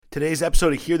Today's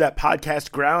episode of Hear That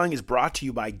Podcast Growling is brought to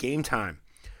you by Game Time.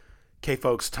 Okay,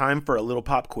 folks, time for a little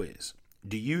pop quiz.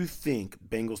 Do you think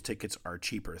Bengals tickets are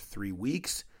cheaper 3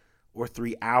 weeks or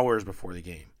 3 hours before the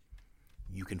game?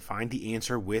 You can find the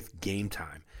answer with Game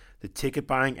Time, the ticket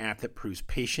buying app that proves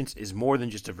patience is more than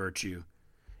just a virtue.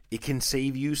 It can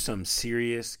save you some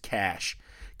serious cash.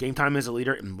 Game Time is a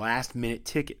leader in last-minute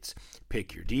tickets.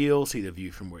 Pick your deal, see the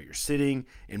view from where you're sitting,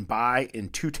 and buy in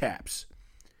 2 taps.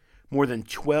 More than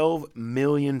 12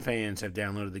 million fans have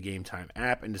downloaded the Game Time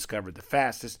app and discovered the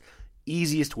fastest,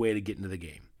 easiest way to get into the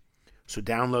game. So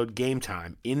download Game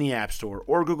Time in the App Store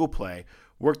or Google Play,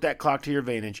 work that clock to your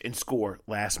advantage, and score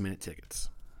last-minute tickets.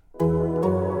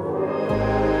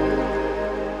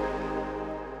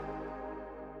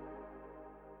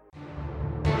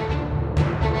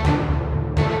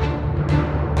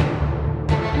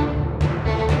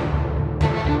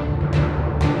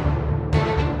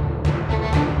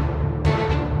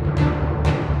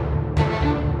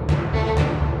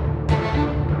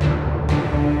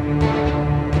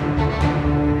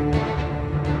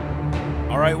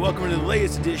 Welcome to the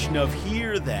latest edition of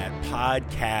Hear That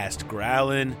Podcast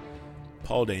Growlin'.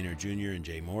 Paul Dehner Jr. and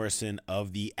Jay Morrison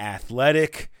of The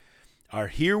Athletic are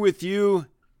here with you.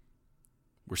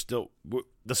 The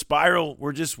spiral,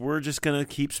 we're just going to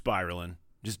keep spiraling,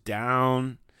 just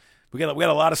down. We got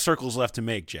a lot of circles left to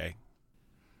make, Jay.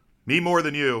 Me more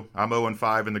than you. I'm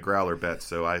 0-5 in the Growler bet,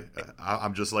 so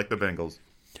I'm just like the Bengals.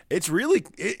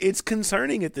 It's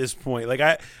concerning at this point.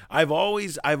 Like I've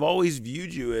always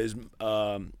viewed you as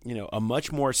a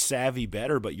much more savvy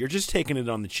bettor, but you're just taking it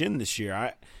on the chin this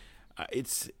year.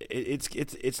 It's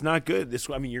not good.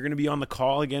 You're going to be on the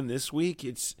call again this week.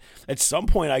 It's at some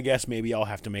point, I guess maybe I'll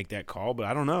have to make that call, but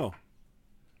I don't know.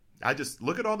 I just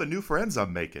look at all the new friends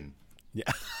I'm making.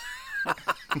 Yeah.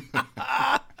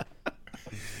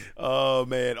 Oh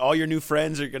man, all your new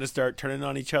friends are going to start turning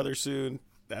on each other soon.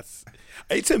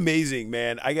 It's amazing,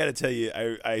 man. I got to tell you,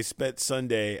 I spent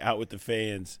Sunday out with the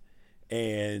fans,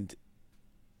 and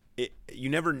you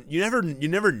never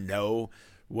know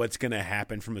what's going to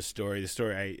happen from a story. The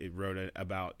story I wrote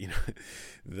about,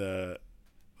 the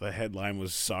headline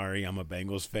was "Sorry, I'm a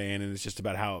Bengals fan," and it's just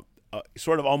about how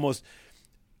sort of almost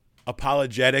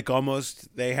apologetic,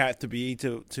 almost they have to be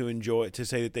to enjoy, to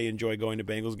say that they enjoy going to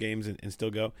Bengals games and still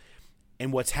go.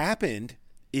 And what's happened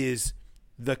is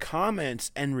the comments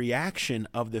and reaction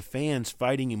of the fans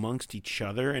fighting amongst each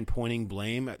other and pointing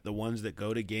blame at the ones that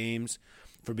go to games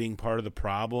for being part of the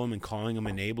problem and calling them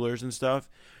enablers and stuff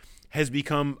has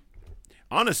become,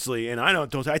 honestly, and I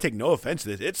take no offense to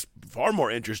this, it's far more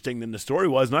interesting than the story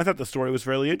was, and I thought the story was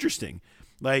fairly interesting.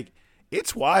 Like,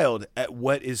 it's wild at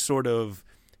what is sort of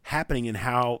happening and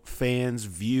how fans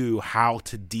view how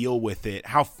to deal with it,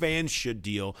 how fans should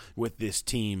deal with this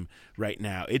team right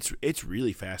now. It's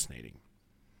really fascinating.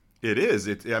 It is.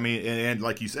 And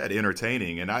like you said,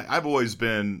 entertaining. And I've always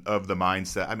been of the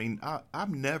mindset.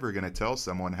 I'm never going to tell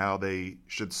someone how they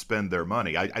should spend their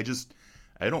money. I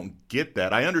don't get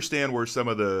that. I understand where some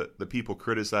of the people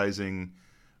criticizing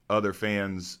other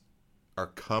fans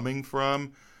are coming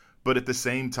from, but at the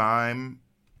same time,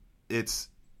 it's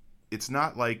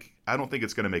not like, I don't think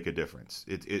it's going to make a difference.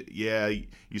 You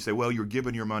say, well, you're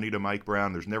giving your money to Mike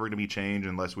Brown. There's never going to be change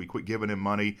unless we quit giving him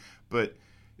money, but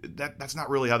that's not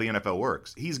really how the NFL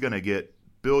works. He's going to get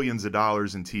billions of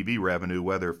dollars in TV revenue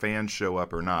whether fans show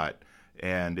up or not.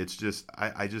 And it's just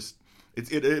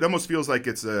it almost feels like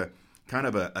it's a kind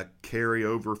of a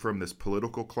carryover from this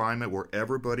political climate where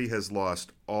everybody has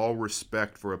lost all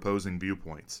respect for opposing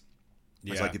viewpoints.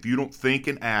 Yeah. It's like, if you don't think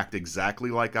and act exactly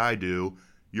like I do,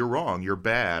 you're wrong. You're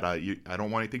bad. I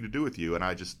don't want anything to do with you. And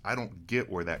I don't get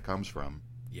where that comes from.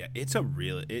 Yeah, it's a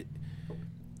real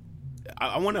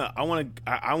I want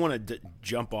to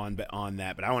jump on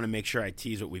that, but I want to make sure I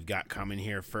tease what we've got coming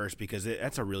here first, because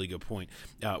that's a really good point.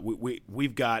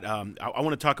 We've got. I want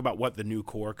to talk about what the new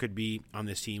core could be on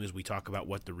this team as we talk about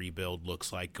what the rebuild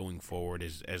looks like going forward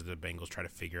as the Bengals try to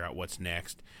figure out what's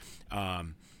next.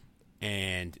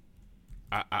 And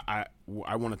I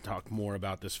want to talk more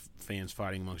about this fans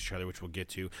fighting amongst each other, which we'll get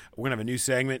to. We're gonna have a new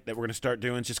segment that we're gonna start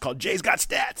doing. It's just called Jay's Got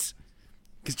Stats.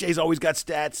 Because Jay's always got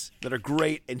stats that are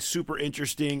great and super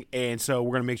interesting, and so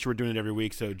we're going to make sure we're doing it every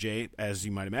week. So Jay, as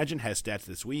you might imagine, has stats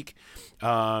this week.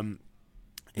 Not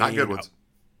good ones.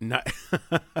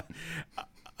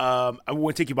 I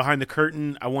want to take you behind the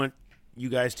curtain. I want you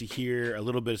guys to hear a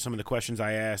little bit of some of the questions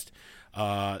I asked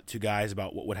to guys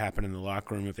about what would happen in the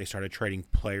locker room if they started trading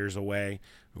players away.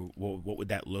 What would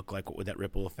that look like? What would that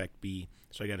ripple effect be?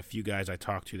 So I got a few guys I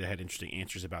talked to that had interesting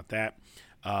answers about that.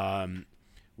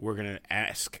 We're going to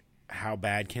ask, how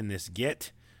bad can this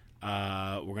get?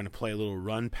 We're going to play a little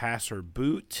run, pass, or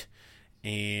boot.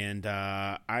 And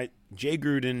Jay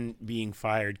Gruden being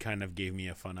fired kind of gave me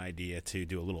a fun idea to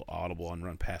do a little audible on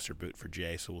run, pass, or boot for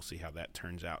Jay. So we'll see how that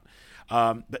turns out.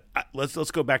 But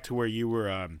let's go back to where you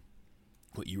were,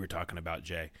 what you were talking about,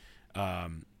 Jay.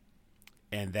 And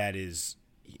that is,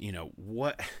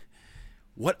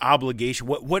 what obligation,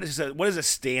 what is a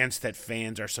stance that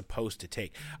fans are supposed to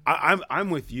take?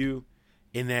 I'm with you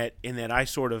in that I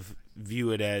sort of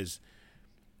view it as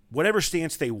whatever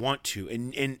stance they want to,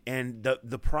 and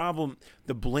the problem,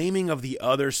 the blaming of the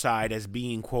other side as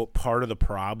being, quote, part of the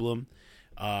problem,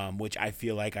 which I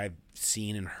feel like I've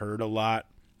seen and heard a lot,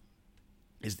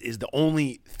 is the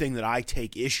only thing that I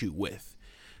take issue with.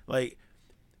 Like,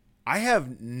 I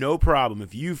have no problem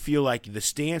if you feel like the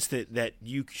stance that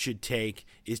you should take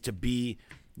is to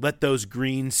let those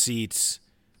green seats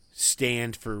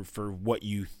stand for what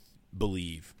you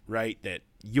believe, right? That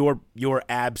your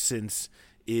absence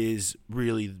is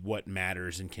really what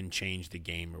matters and can change the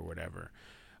game or whatever.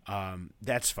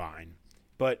 That's fine.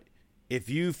 But if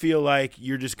you feel like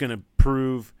you're just going to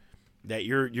prove that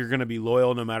you're going to be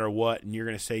loyal no matter what, and you're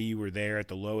going to say you were there at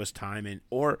the lowest time,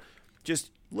 or just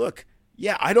look,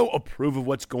 yeah, I don't approve of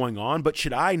what's going on, but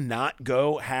should I not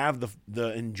go have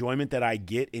the enjoyment that I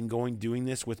get in doing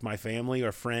this with my family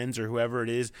or friends or whoever it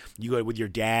is? You go with your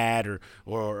dad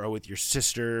or with your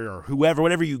sister or whoever,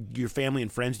 whatever your family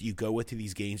and friends that you go with to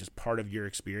these games as part of your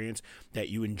experience that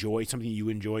you enjoy, something you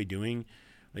enjoy doing.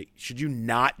 Like, should you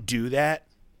not do that?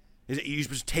 Is it you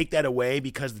supposed to take that away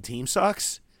because the team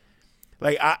sucks?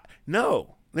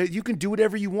 No. You can do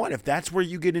whatever you want. If that's where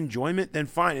you get enjoyment, then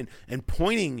fine. And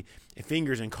pointing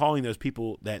fingers and calling those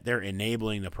people that they're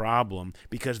enabling the problem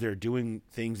because they're doing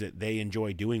things that they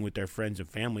enjoy doing with their friends and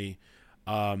family,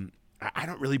 I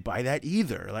don't really buy that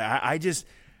either. Like, I just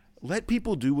let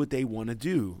people do what they want to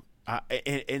do.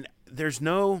 And there's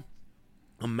no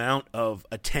amount of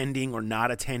attending or not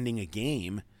attending a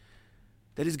game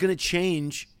that is going to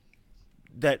change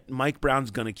that Mike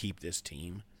Brown's going to keep this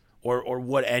team. Or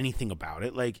what anything about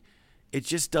it. Like, it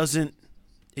just doesn't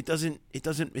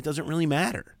really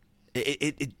matter.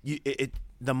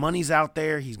 The money's out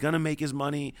there. He's gonna make his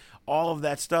money. All of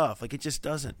that stuff. Like, it just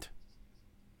doesn't.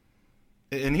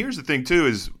 And here's the thing too: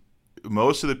 is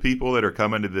most of the people that are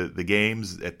coming to the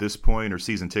games at this point are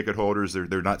season ticket holders.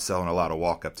 They're not selling a lot of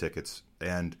walk-up tickets.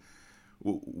 And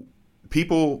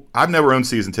people, I've never owned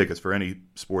season tickets for any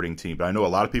sporting team, but I know a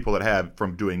lot of people that have,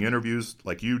 from doing interviews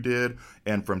like you did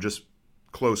and from just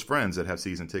close friends that have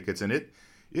season tickets. And it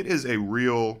is a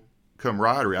real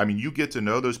camaraderie. I mean, you get to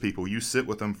know those people. You sit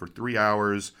with them for 3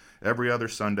 hours every other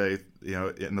Sunday,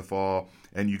 in the fall,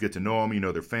 and you get to know them. You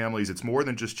know their families. It's more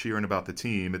than just cheering about the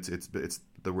team. It's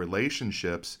the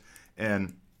relationships.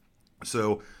 And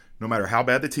so no matter how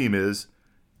bad the team is,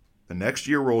 the next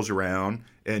year rolls around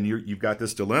and you've got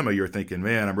this dilemma. You're thinking,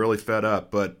 man, I'm really fed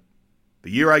up, but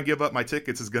the year I give up my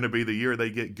tickets is going to be the year they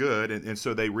get good, and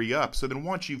so they re-up. So then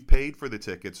once you've paid for the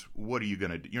tickets, what are you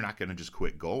going to do? You're not going to just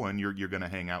quit going. You're going to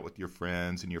hang out with your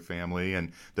friends and your family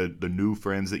and the new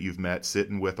friends that you've met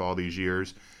sitting with all these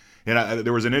years. And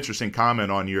there was an interesting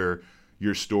comment on your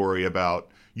story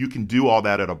about you can do all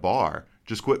that at a bar.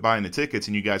 Just quit buying the tickets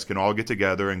and you guys can all get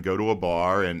together and go to a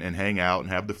bar and hang out and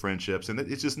have the friendships. And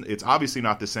it's obviously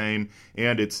not the same.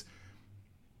 And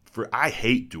I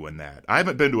hate doing that. I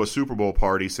haven't been to a Super Bowl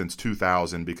party since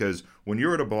 2000 because when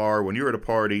you're at a bar, when you're at a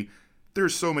party,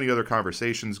 there's so many other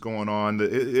conversations going on.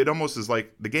 It almost is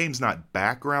like the game's not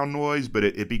background noise, but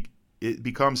it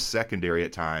becomes secondary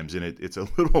at times, and it's a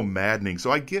little maddening.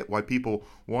 So I get why people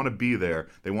want to be there.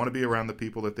 They want to be around the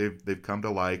people that they've come to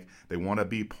like. They want to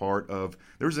be part of.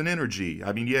 There's an energy.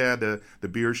 I mean, yeah, the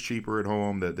beer's cheaper at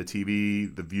home, the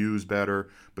TV, the view's better,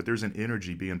 but there's an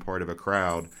energy being part of a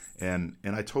crowd, and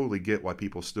I totally get why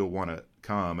people still want to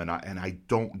come, and I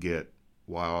don't get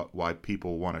why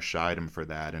people want to shide them for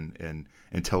that and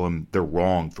tell them they're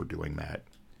wrong for doing that.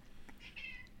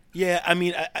 Yeah, I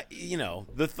mean,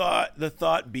 the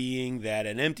thought being that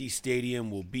an empty stadium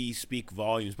will speak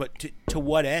volumes, but to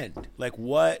what end? Like,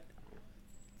 what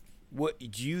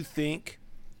do you think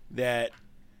that,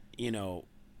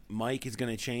 Mike is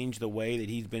going to change the way that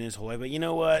he's been his whole life? But you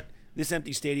know what? This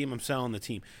empty stadium, I'm selling the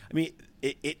team. I mean,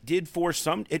 it forced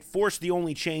the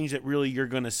only change that really you're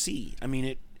going to see. I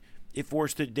mean, it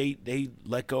forced that they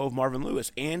let go of Marvin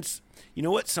Lewis, and you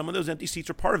know what? Some of those empty seats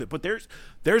are part of it, but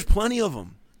there's plenty of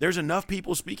them. There's enough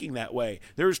people speaking that way.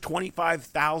 There's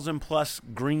 25,000 plus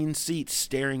green seats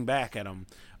staring back at them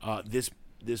this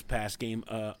past game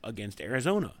against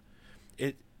Arizona.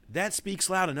 That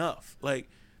speaks loud enough. Like,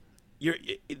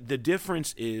 the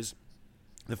difference is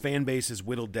the fan base is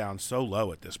whittled down so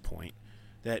low at this point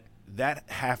that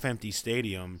half-empty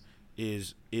stadium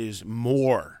is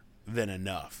more than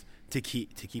enough to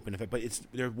keep an effect. But it's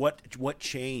there. What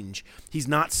change? He's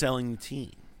not selling the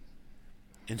team,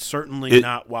 and certainly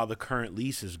not while the current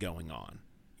lease is going on.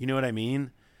 You know what I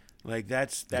mean? Like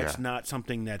that's not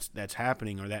something that's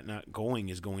happening, or that not going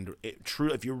is going to true.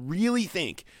 If you really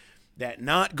think that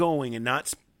not going and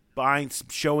not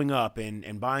showing up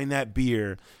and buying that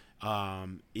beer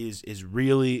is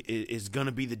going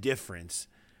to be the difference,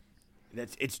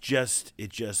 it just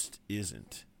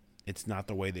isn't. It's not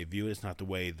the way they view it. It's not the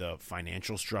way the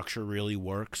financial structure really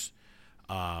works.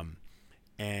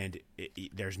 And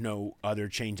there's no other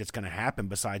change that's going to happen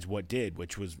besides what did,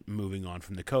 which was moving on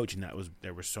from the coach. And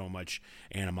there was so much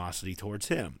animosity towards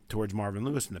him, towards Marvin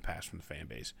Lewis in the past from the fan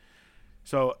base.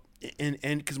 So, and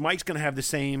because Mike's going to have the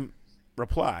same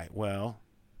reply. Well,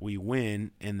 we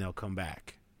win and they'll come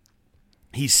back.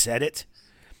 He said it,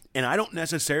 and I don't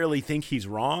necessarily think he's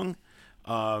wrong.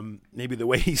 Maybe the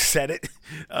way he said it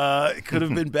could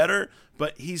have been better,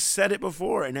 but he's said it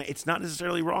before, and it's not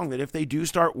necessarily wrong that if they do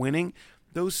start winning,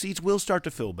 those seats will start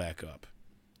to fill back up.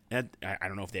 And I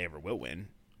don't know if they ever will win,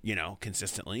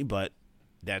 consistently, but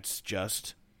that's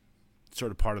just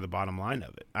sort of part of the bottom line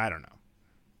of it. I don't know.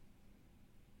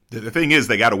 The thing is,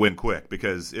 they got to win quick,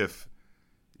 because if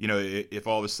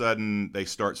all of a sudden they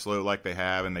start slow like they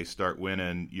have and they start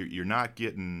winning, you're not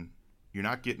getting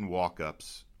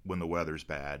walk-ups when the weather's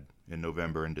bad in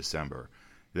November and December.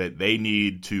 That they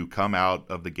need to come out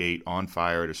of the gate on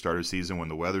fire to start a season when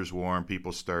the weather's warm.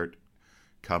 People start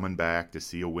coming back to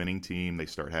see a winning team. They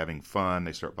start having fun.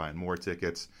 They start buying more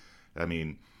tickets. I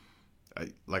mean,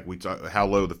 like we talk, how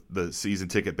low the season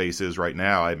ticket base is right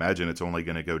now. I imagine it's only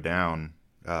going to go down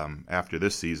after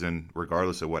this season,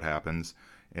 regardless of what happens.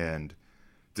 And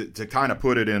to kind of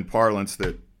put it in parlance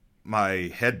that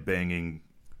my head-banging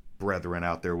brethren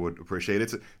out there would appreciate,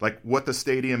 it's like what the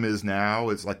stadium is now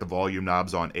is like the volume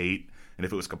knob's on 8, and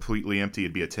if it was completely empty,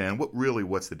 it'd be a 10.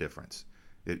 What's the difference?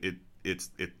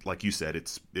 It's like you said,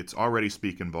 it's already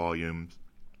speaking volumes.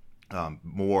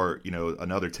 More,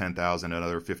 another 10,000,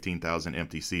 another 15,000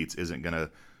 empty seats isn't going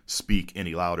to speak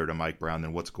any louder to Mike Brown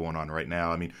than what's going on right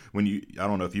now. I mean, I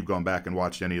don't know if you've gone back and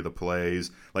watched any of the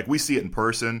plays. Like, we see it in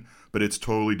person, but it's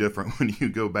totally different when you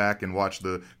go back and watch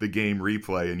the game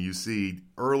replay and you see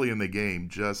early in the game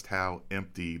just how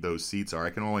empty those seats are. I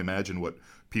can only imagine what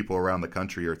people around the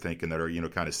country are thinking that are,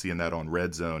 kind of seeing that on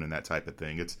Red Zone and that type of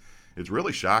thing. It's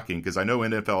really shocking, because I know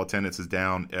NFL attendance is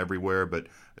down everywhere, but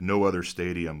no other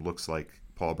stadium looks like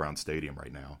Paul Brown Stadium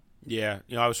right now. Yeah,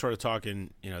 I was sort of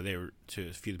talking, they were to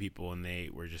a few people, and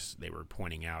they were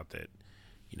pointing out that,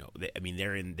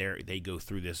 they go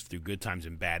through this through good times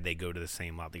and bad. They go to the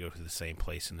same lot, they go to the same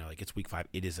place, and they're like, it's week 5.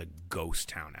 It is a ghost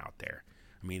town out there.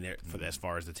 I mean, as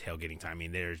far as the tailgating time, I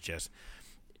mean, there's just,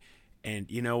 and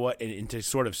you know what, and to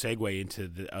sort of segue into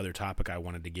the other topic I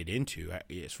wanted to get into,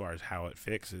 as far as how it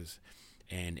fixes,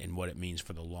 and what it means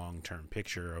for the long-term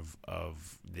picture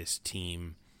of this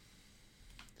team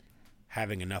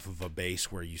having enough of a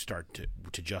base where you start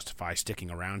to justify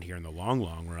sticking around here in the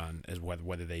long run, as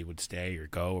whether they would stay or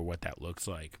go, or what that looks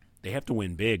like. They have to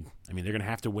win big. I mean, they're going to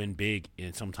have to win big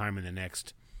sometime in the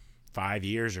next 5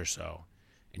 years or so.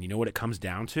 And you know what it comes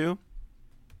down to?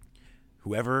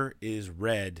 Whoever is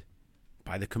read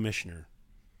by the commissioner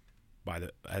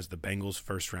as the Bengals'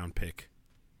 first-round pick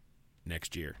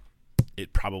next year,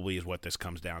 it probably is what this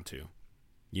comes down to.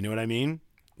 You know what I mean?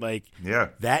 Like, yeah,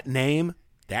 that name,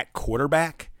 that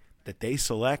quarterback that they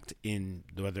select in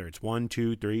whether it's 1,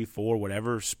 2, 3, 4,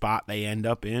 whatever spot they end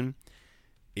up in,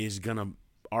 is going to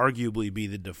arguably be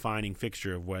the defining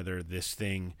fixture of whether this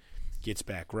thing gets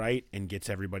back right and gets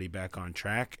everybody back on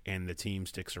track and the team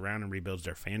sticks around and rebuilds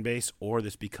their fan base, or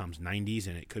this becomes 90s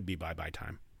and it could be bye-bye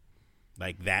time.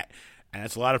 Like that. And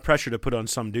that's a lot of pressure to put on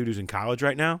some dude who's in college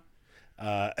right now.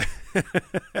 But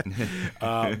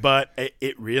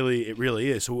it really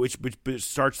is. So which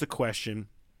starts the question,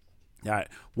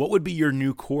 what would be your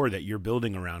new core that you're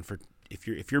building around for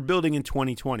if you're building in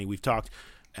 2020? We've talked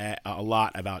a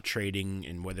lot about trading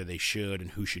and whether they should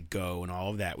and who should go and all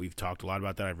of that. We've talked a lot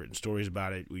about that. I've written stories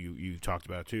about it. You've talked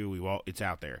about it too. It's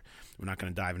out there. We're not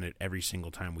going to dive into it every single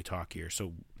time we talk here.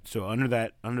 So under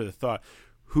the thought,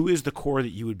 who is the core that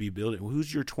you would be building?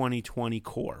 Who's your 2020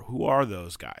 core? Who are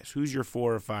those guys? Who's your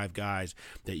 4 or 5 guys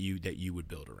that you would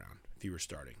build around if you were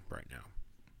starting right now?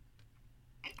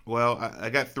 Well, I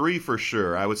got 3 for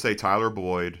sure. I would say Tyler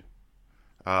Boyd.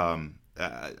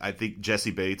 I think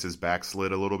Jesse Bates has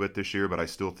backslid a little bit this year, but I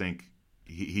still think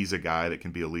he's a guy that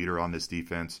can be a leader on this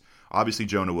defense. obviously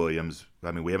Jonah Williams.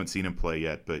 I mean, we haven't seen him play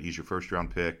yet, but he's your first-round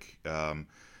pick.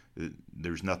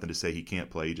 There's nothing to say he can't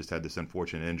play. He just had this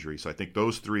unfortunate injury. So I think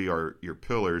those three are your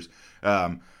pillars.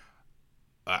 Not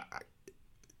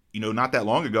that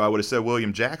long ago, I would have said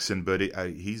William Jackson, but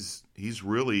he's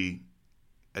really,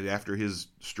 after his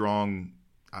strong,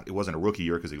 it wasn't a rookie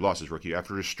year because he lost his rookie year.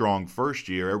 After his strong first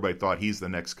year, everybody thought he's the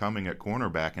next coming at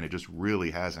cornerback, and it just really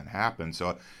hasn't happened.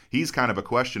 So he's kind of a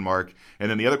question mark.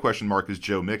 And then the other question mark is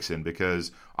Joe Mixon,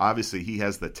 because obviously he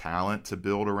has the talent to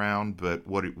build around, but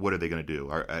what are they going to do?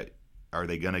 Are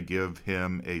they going to give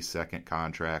him a second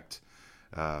contract?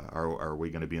 Are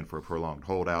we going to be in for a prolonged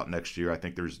holdout next year? I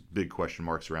think there's big question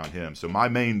marks around him. So my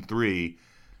main three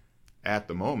at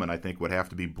the moment, I think, would have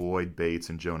to be Boyd, Bates,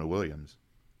 and Jonah Williams.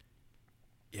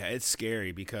 Yeah, it's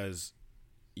scary because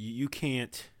you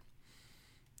can't.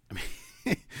 I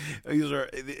mean,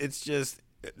 it's just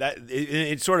that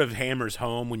it sort of hammers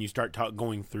home when you start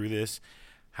going through this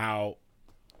how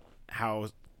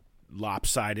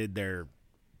lopsided their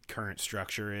current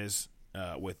structure is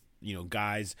with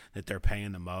guys that they're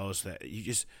paying the most. That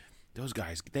those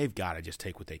guys, they've got to just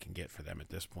take what they can get for them at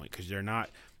this point, because they're not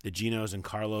the Genos and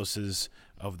Carloses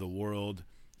of the world.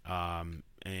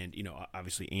 And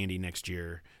obviously Andy next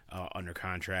year under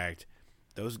contract.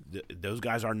 Those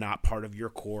guys are not part of your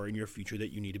core and your future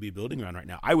that you need to be building around right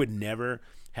now. I would never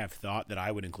have thought that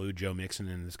I would include Joe Mixon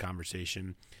in this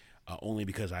conversation, only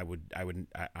because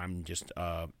I'm just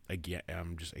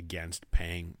against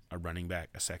paying a running back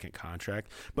a second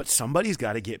contract. But somebody's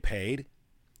got to get paid,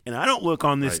 and I don't look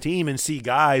on this team and see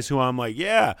guys who I'm like,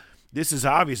 yeah, this is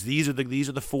obvious. These are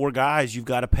the four guys you've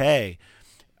got to pay.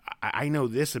 I know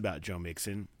this about Joe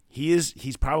Mixon.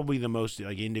 He's probably the most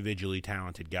individually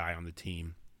talented guy on the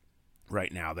team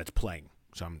right now that's playing.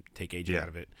 So I'm take AJ out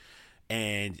of it,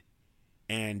 and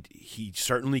he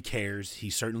certainly cares. He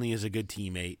certainly is a good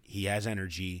teammate. He has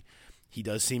energy. He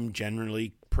does seem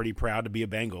generally pretty proud to be a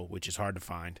Bengal, which is hard to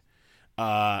find.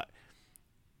 I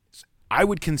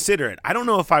would consider it. I don't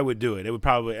know if I would do it. It would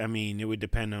probably. I mean, it would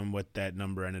depend on what that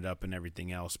number ended up and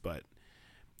everything else, but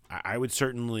I would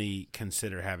certainly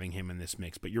consider having him in this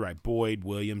mix. But you're right, Boyd,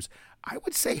 Williams. I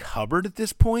would say Hubbard at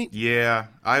this point. Yeah,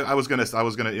 I was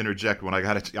gonna interject when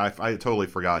I totally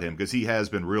forgot him, because he has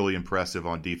been really impressive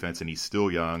on defense, and he's still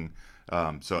young.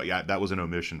 So yeah, that was an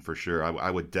omission for sure.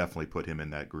 I would definitely put him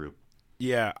in that group.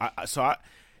 Yeah. So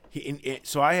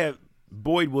I have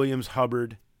Boyd, Williams,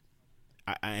 Hubbard,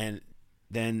 and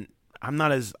then I'm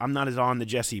not as on the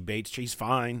Jesse Bates. He's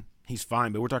fine,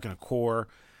 but we're talking a core.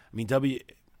 I mean,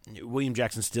 William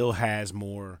Jackson still has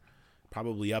more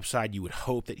probably upside. You would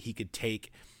hope that he could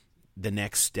take the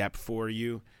next step for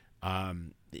you.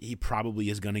 He probably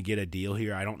is going to get a deal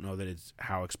here. I don't know that it's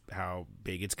how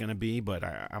big it's going to be, but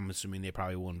I'm assuming they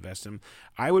probably will invest him.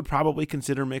 I would probably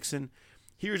consider Mixon.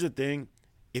 Here's the thing.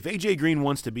 If A.J. Green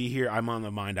wants to be here, I'm on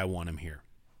the mind I want him here.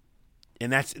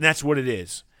 And that's what it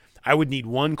is. I would need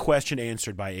one question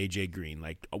answered by A.J. Green,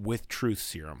 like with truth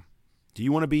serum. Do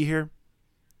you want to be here?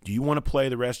 Do you want to play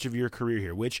the rest of your career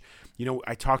here? Which,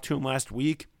 I talked to him last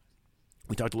week.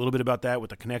 We talked a little bit about that with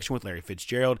the connection with Larry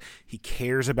Fitzgerald. He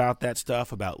cares about that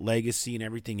stuff, about legacy and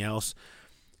everything else.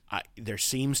 There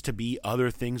seems to be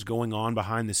other things going on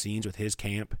behind the scenes with his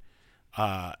camp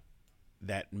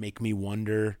that make me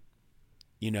wonder,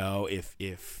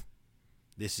 if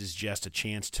this is just a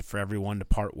chance for everyone to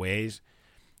part ways.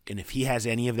 And if he has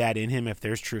any of that in him, if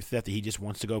there's truth to that he just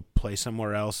wants to go play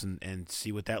somewhere else and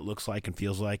see what that looks like and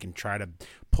feels like, and try to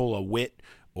pull a Witt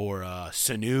or a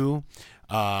Sanu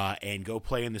and go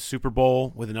play in the Super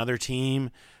Bowl with another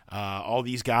team. All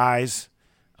these guys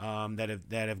that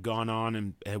have gone on,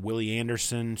 and Willie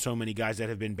Anderson, so many guys that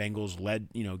have been Bengals led.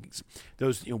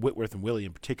 Those Whitworth and Willie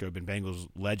in particular have been Bengals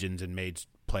legends and made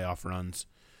playoff runs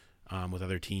with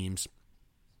other teams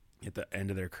at the end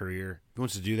of their career. If he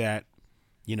wants to do that,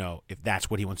 if that's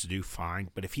what he wants to do, fine.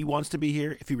 But if he wants to be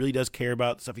here, if he really does care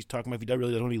about the stuff he's talking about, if he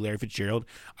really doesn't want to be Larry Fitzgerald,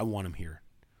 I want him here.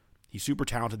 He's super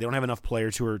talented. They don't have enough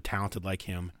players who are talented like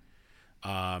him.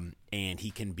 And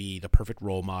he can be the perfect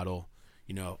role model,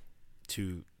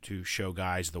 to show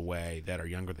guys the way that are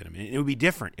younger than him. And it would be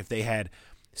different if they had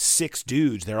 6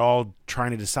 dudes. They're all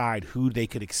trying to decide who they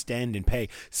could extend and pay.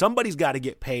 Somebody's got to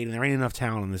get paid, and there ain't enough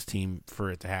talent on this team for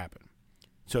it to happen.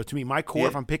 So to me, my core,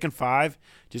 if I'm picking 5,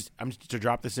 I'm just to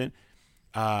drop this in.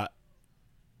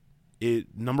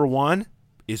 Number 1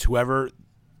 is whoever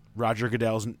Roger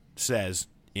Goodell says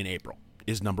in April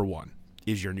is number 1,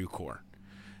 is your new core.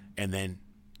 And then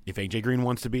if A.J. Green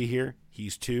wants to be here,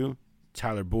 he's 2.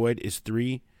 Tyler Boyd is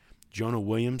 3. Jonah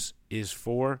Williams is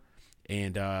 4.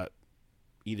 And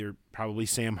either probably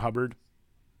Sam Hubbard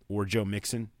or Joe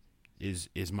Mixon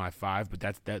is my 5, but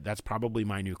that's probably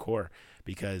my new core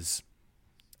because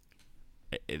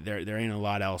there ain't a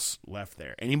lot else left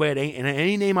there. Anybody and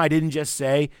any name I didn't just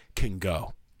say can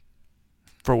go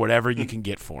for whatever you can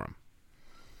get for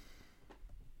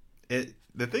him.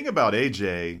 The thing about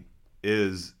AJ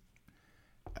is,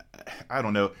 I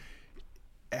don't know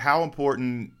how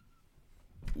important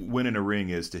winning a ring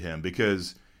is to him,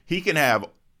 because he can have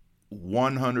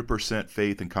 100%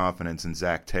 faith and confidence in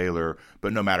Zach Taylor,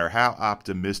 but no matter how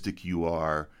optimistic you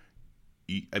are,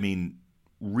 I mean,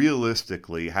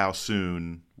 realistically, how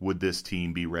soon would this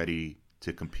team be ready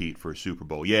to compete for a Super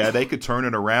Bowl? Yeah, they could turn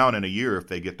it around in a year if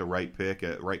they get the right pick,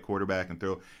 right quarterback, and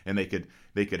throw, and they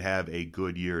could have a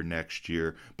good year next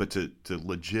year. But to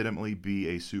legitimately be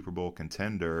a Super Bowl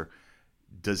contender,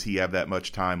 does he have that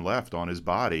much time left on his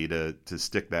body to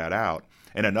stick that out?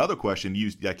 And another question,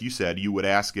 like you said, you would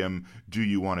ask him, do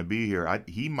you want to be here?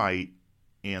 He might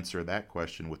answer that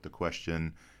question with the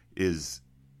question, is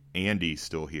Andy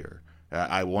still here?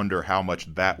 I wonder how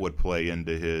much that would play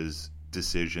into his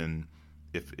decision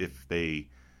if they,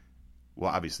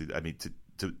 well, obviously, I mean,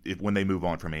 if when they move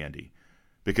on from Andy,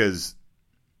 because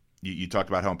you talked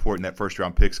about how important that first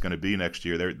round pick is going to be next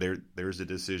year. There's a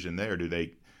decision there. Do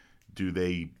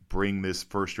they bring this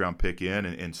first round pick in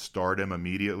and start him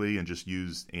immediately and just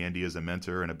use Andy as a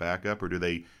mentor and a backup, or do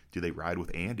they ride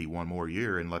with Andy one more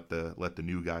year and let the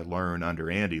new guy learn under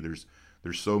Andy? There's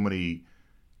so many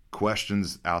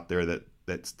questions out there that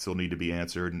still need to be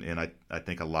answered, and I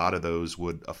think a lot of those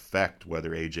would affect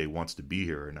whether AJ wants to be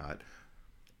here or not.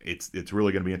 It's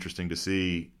really going to be interesting to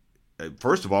see.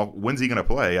 First of all, when's he going to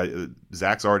play?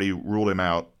 Zach's already ruled him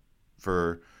out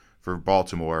for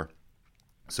Baltimore.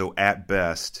 So at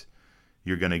best,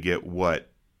 you're going to get,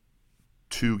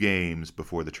 2 games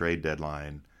before the trade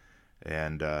deadline.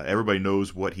 And everybody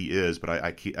knows what he is, but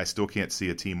I still can't see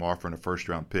a team offering a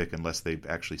first-round pick unless they've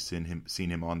actually seen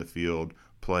him on the field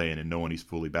playing and knowing he's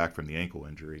fully back from the ankle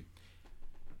injury.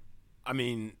 I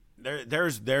mean,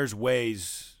 there's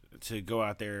ways to go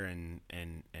out there and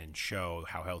show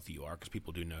how healthy you are, because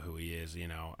people do know who he is. You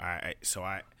know, I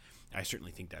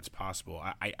certainly think that's possible.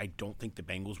 I don't think the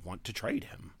Bengals want to trade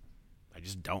him. I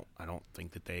just don't. I don't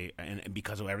think that they, and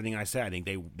because of everything I said, I think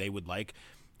they would like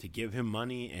to give him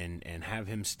money and have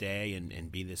him stay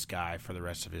and be this guy for the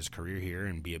rest of his career here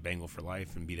and be a Bengal for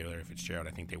life and be there Larry Fitzgerald.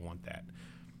 I think they want that.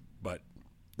 But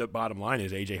the bottom line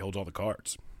is AJ holds all the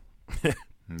cards.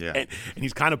 Yeah. And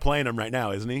he's kind of playing them right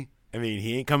now, isn't he? I mean,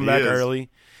 he ain't coming back early.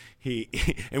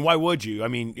 And why would you? I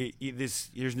mean,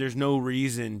 there's no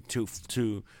reason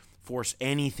to force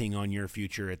anything on your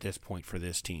future at this point for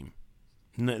this team.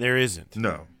 No, there isn't.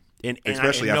 No. And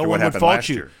especially no after what happened last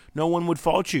year. No one would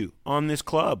fault you on this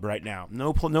club right now.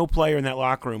 No player in that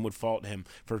locker room would fault him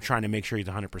for trying to make sure he's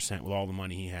 100% with all the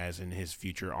money he has and his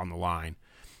future on the line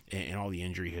and all the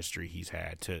injury history he's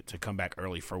had to come back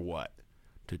early for what?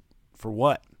 For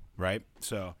what, right?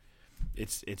 So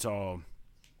it's all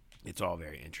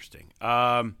very interesting.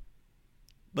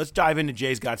 Let's dive into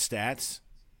Jay's Got Stats.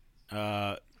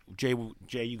 Jay,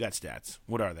 you got stats.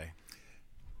 What are they?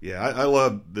 Yeah, I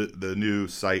love the new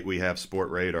site we have, Sport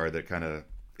Radar, that kind of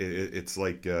it's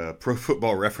like Pro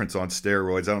Football Reference on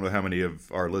steroids. I don't know how many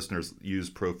of our listeners use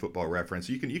Pro Football Reference.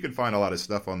 You can find a lot of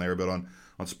stuff on there, but on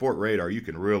Sport Radar you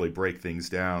can really break things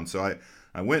down. So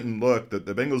I went and looked.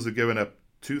 The Bengals have given up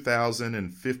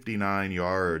 2,059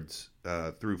 yards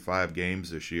through 5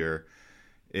 games this year,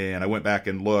 and I went back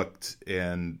and looked,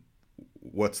 and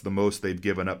what's the most they've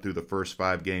given up through the first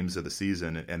 5 games of the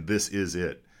season, and this is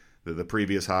it. The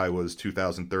previous high was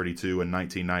 2,032 in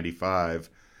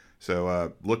 1995.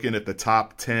 So looking at the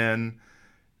top 10,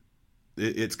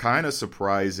 it's kind of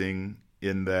surprising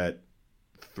in that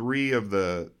three of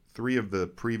the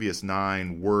previous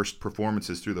 9 worst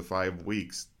performances through the 5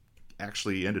 weeks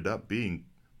actually ended up being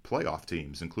playoff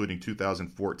teams, including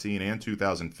 2014 and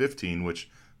 2015, which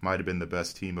might have been the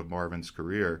best team of Marvin's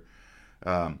career.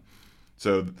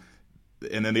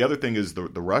 And then the other thing is the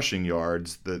rushing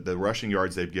yards. The rushing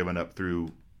yards they've given up through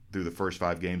the first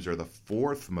 5 games are the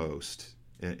 4th most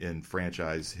in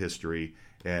franchise history,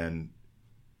 and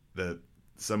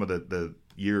some of the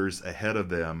years ahead of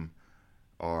them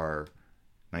are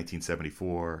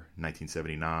 1974,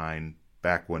 1979,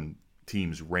 back when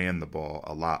teams ran the ball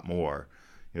a lot more.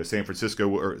 You know,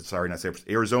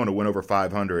 Arizona went over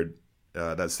 500.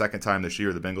 That second time this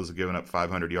year, the Bengals have given up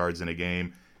 500 yards in a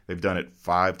game. They've done it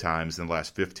 5 times in the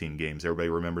last 15 games. Everybody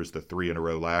remembers the 3 in a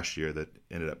row last year that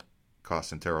ended up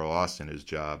costing Terrell Austin his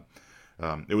job.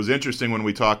 It was interesting when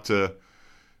we talked to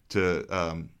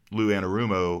Lou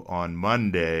Anarumo on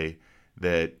Monday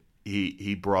that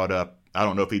he brought up. I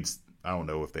don't know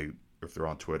if if they're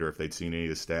on Twitter, if they'd seen any of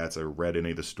the stats or read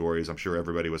any of the stories. I'm sure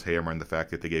everybody was hammering the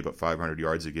fact that they gave up 500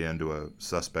 yards again to a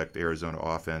suspect Arizona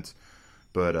offense.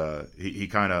 But he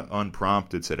kind of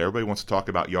unprompted said, everybody wants to talk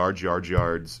about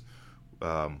yards.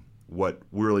 What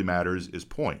really matters is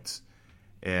points.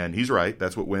 And he's right.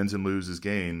 That's what wins and loses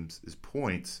games is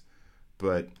points.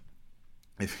 But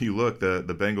if you look, the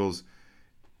Bengals,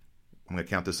 I'm going to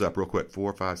count this up real quick.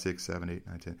 4, 5, 6, 7, 8,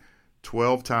 9, 10.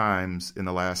 12 times in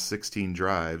the last 16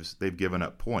 drives, they've given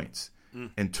up points.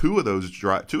 And two of those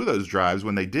drives,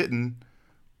 when they didn't,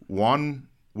 one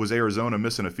was Arizona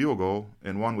missing a field goal,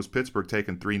 and one was Pittsburgh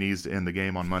taking 3 knees to end the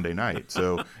game on Monday night.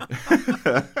 So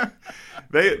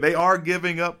they are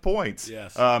giving up points.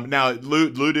 Yes. Now,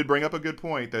 Lou did bring up a good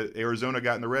point that Arizona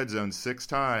got in the red zone 6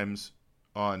 times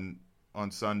on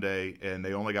Sunday, and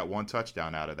they only got 1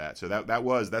 touchdown out of that. So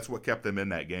that's what kept them in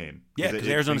that game. Yeah, because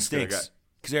Arizona stinks.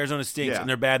 Because Arizona stinks, and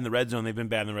they're bad in the red zone. They've been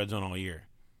bad in the red zone all year.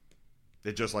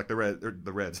 It just like the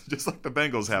Reds, just like the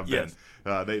Bengals have been.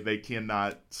 Yes. They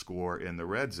cannot score in the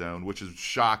red zone, which is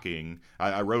shocking.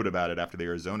 I wrote about it after the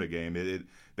Arizona game.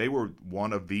 They were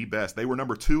one of the best. They were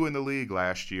number 2 in the league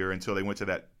last year until they went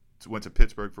to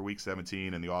Pittsburgh for Week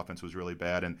 17, and the offense was really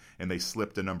bad, and they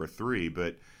slipped to number 3.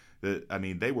 But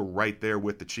they were right there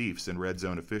with the Chiefs in red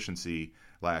zone efficiency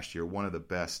last year, one of the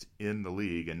best in the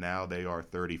league, and now they are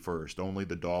 31st. Only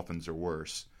the Dolphins are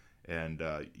worse, and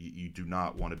you do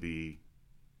not want to be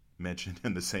mentioned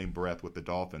in the same breath with the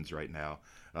Dolphins right now.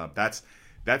 That's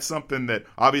something that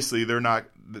obviously they're not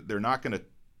going to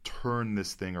turn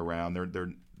this thing around.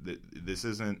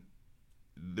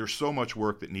 There's so much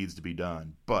work that needs to be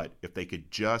done, but if they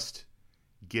could just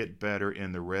get better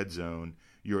in the red zone,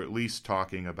 you're at least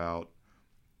talking about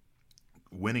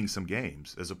winning some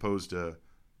games as opposed to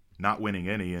not winning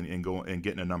any and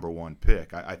getting a number 1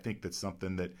 pick. I think that's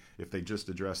something that if they just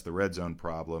address the red zone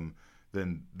problem,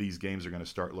 then these games are going to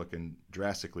start looking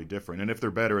drastically different. And if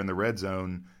they're better in the red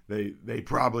zone, they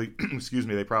probably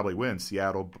they probably win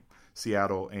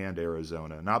Seattle and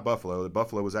Arizona, not Buffalo.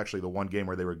 Buffalo was actually the one game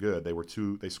where they were good.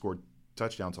 They scored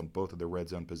touchdowns on both of their red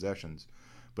zone possessions.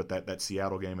 But that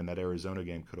Seattle game and that Arizona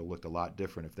game could have looked a lot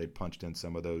different if they'd punched in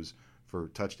some of those for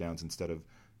touchdowns instead of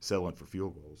settling for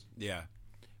field goals. Yeah.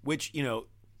 Which,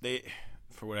 they,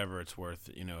 for whatever it's worth,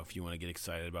 if you want to get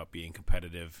excited about being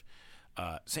competitive,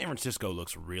 San Francisco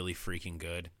looks really freaking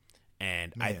good.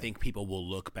 And I think people will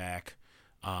look back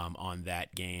on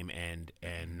that game and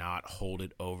not hold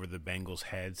it over the Bengals'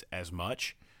 heads as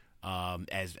much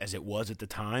as it was at the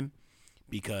time,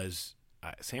 because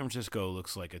San Francisco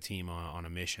looks like a team on a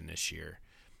mission this year.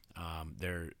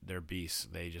 They're beasts.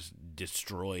 They just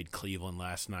destroyed Cleveland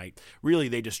last night. Really,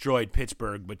 they destroyed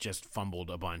Pittsburgh, but just fumbled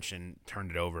a bunch and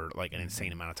turned it over like an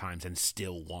insane amount of times and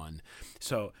still won.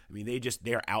 So, I mean,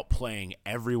 they're outplaying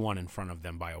everyone in front of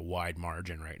them by a wide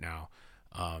margin right now.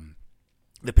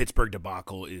 The Pittsburgh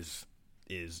debacle is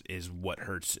what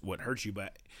hurts you.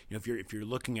 But if you're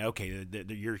looking at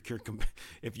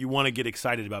if you want to get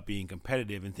excited about being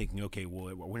competitive and thinking, okay,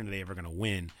 well, when are they ever going to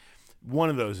win?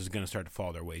 One of those is going to start to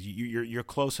fall their ways. You're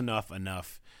close enough. At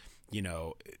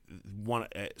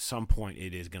some point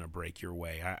it is going to break your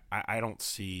way. I don't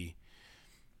see.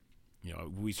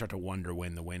 We start to wonder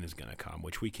when the win is going to come,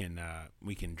 which we can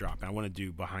drop. And I want to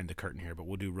do behind the curtain here, but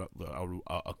we'll do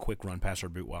a quick run pass or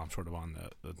boot while I'm sort of on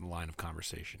the line of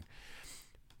conversation.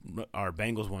 Our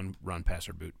Bengals one run pass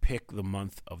or boot. Pick the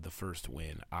month of the first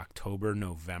win: October,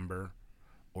 November,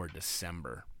 or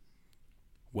December.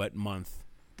 What month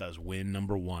does win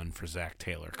number 1 for Zach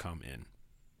Taylor come in?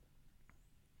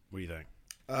 What do you think?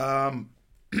 I'm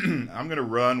going to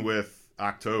run with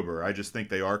October. I just think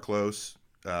they are close.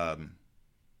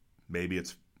 Maybe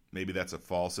that's a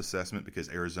false assessment because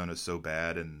Arizona's so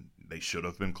bad and they should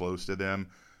have been close to them.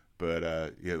 But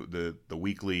the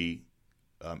weekly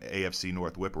AFC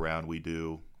North whip around we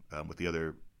do with the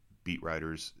other beat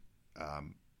writers.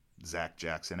 Zach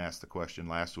Jackson asked the question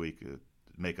last week.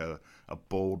 Make a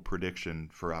bold prediction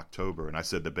for October, and I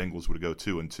said the Bengals would go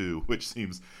 2-2, which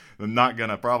seems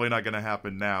probably not gonna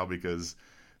happen now because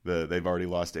they've already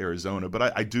lost to Arizona.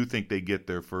 But I do think they get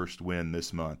their first win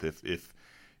this month. If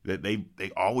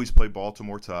they always play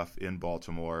Baltimore tough in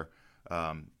Baltimore,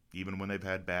 even when they've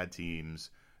had bad teams.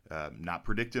 Not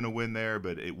predicting a win there,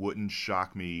 but it wouldn't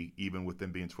shock me even with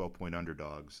them being 12-point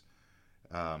underdogs.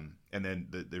 And then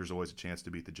there's always a chance to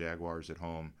beat the Jaguars at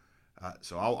home.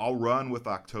 So I'll run with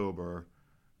October.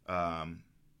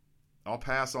 I'll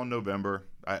pass on November.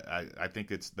 I think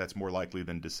that's more likely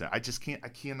than December.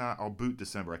 I'll boot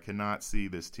December. I cannot see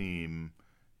this team,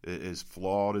 as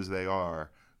flawed as they are,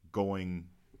 going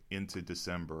into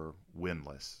December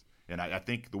winless. And I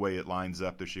think the way it lines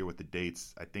up this year with the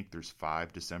dates, I think there's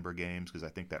 5 December games because I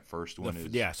think that first one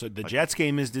is so the Jets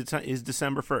game is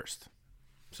December 1st.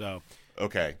 So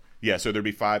okay, yeah, so there'd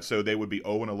be 5, so they would be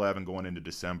 0-11 going into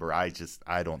December. I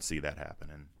don't see that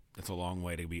happening. It's a long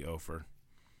way to be 0 for,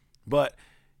 but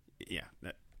yeah,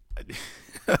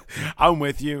 I'm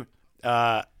with you.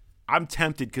 I'm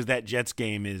tempted because that Jets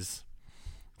game is,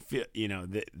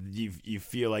 you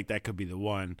feel like that could be the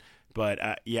one. But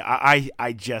I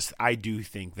do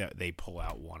think that they pull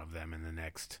out one of them in the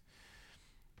next.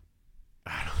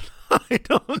 I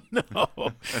don't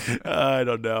know. I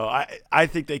don't know. I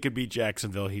think they could beat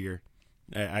Jacksonville here.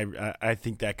 I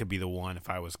think that could be the one if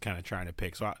I was kind of trying to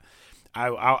pick. So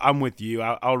I'm with you.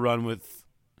 I'll run with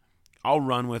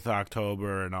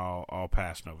October and I'll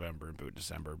pass November and boot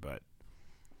December. But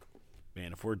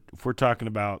man, if we're talking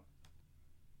about,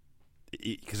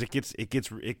 because it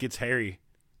gets hairy.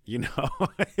 It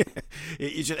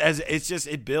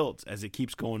builds as it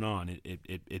keeps going on.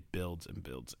 It builds and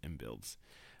builds and builds.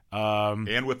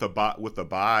 And with the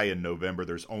bye in November,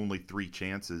 there's only 3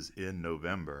 chances in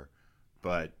November.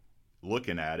 But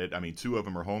looking at it, I mean, 2 of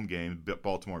them are home games,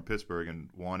 Baltimore and Pittsburgh, and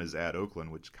 1 is at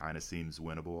Oakland, which kind of seems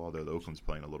winnable, although the Oakland's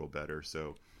playing a little better.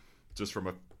 So just from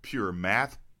a pure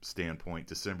math standpoint,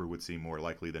 December would seem more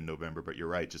likely than November. But you're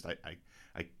right. Just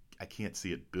I can't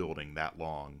see it building that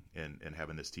long and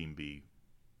having this team be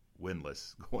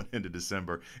winless going into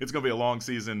December. It's going to be a long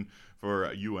season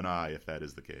for you and I if that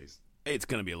is the case. It's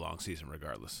going to be a long season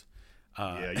regardless.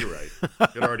 Yeah, you're right.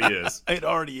 It already is. It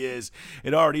already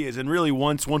is. And really,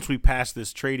 once we pass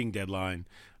this trading deadline,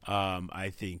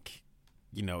 I think,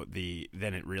 then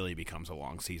it really becomes a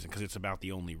long season because it's about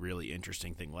the only really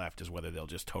interesting thing left is whether they'll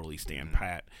just totally stand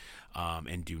pat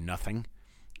and do nothing.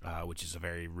 Which is a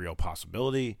very real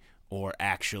possibility, or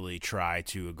actually try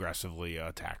to aggressively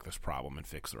attack this problem and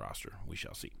fix the roster. We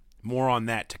shall see. More on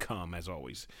that to come, as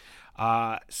always.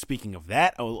 Speaking of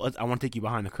that, I want to take you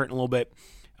behind the curtain a little bit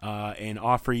and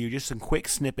offer you just some quick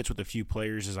snippets with a few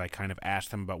players as I kind of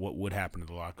asked them about what would happen to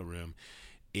the locker room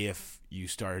if you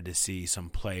started to see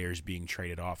some players being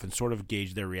traded off and sort of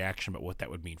gauge their reaction about what that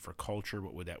would mean for culture,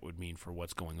 what that would mean for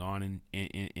what's going on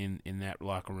in that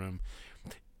locker room.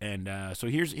 And so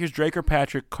here's Draker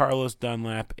Patrick, Carlos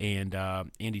Dunlap, and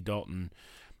Andy Dalton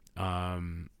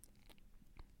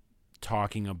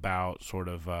talking about sort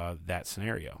of that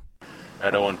scenario.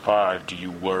 At 0-5, do you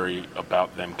worry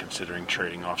about them considering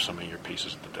trading off some of your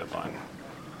pieces at the deadline?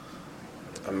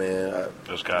 I mean,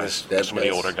 those guys, some of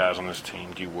the older guys on this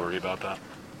team, do you worry about that?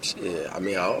 Yeah, I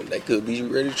mean, they could be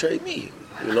ready to trade me.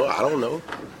 I don't know.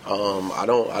 I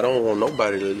don't want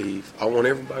nobody to leave. I want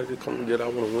everybody to come together. I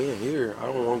want to win here. I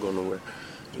don't want to go nowhere.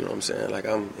 You know what I'm saying? Like,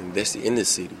 I'm invested in this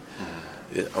city.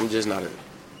 Mm-hmm. I'm just not a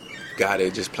guy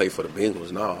that just play for the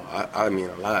Bengals. No, I mean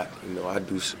a lot. I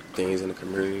do things in the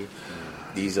community.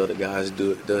 Mm-hmm. These other guys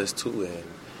does too, and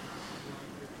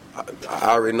I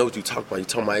already know what you talk about. You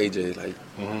talking about AJ, like,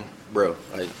 bro,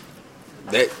 like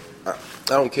that. I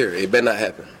don't care. It better not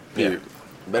happen. Period.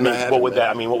 Yeah. What would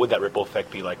that ripple effect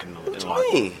be like in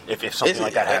life? If something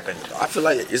like that happened? I feel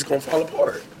like it's gonna fall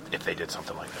apart. If they did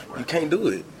something like that, right? You can't do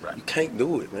it. Right. You can't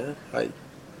do it, man. Like,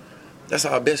 that's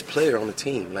our best player on the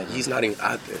team. Like, he's not even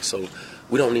out there, so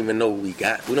we don't even know what we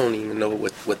got. We don't even know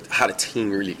how the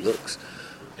team really looks.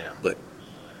 Yeah. But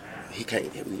he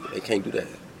can't. They can't do that.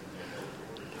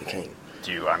 They can't.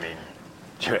 Do you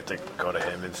have to go to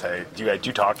him and say, do you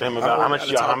talk to him about how much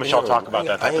y'all talk about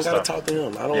that type of stuff? I ain't got to talk to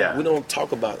him. We don't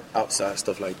talk about outside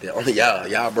stuff like that. Only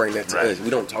y'all bring that to us. We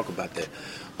don't talk about that.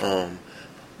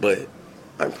 But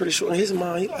I'm pretty sure in his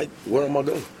mind, he like, where am I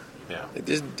going? Yeah. Like,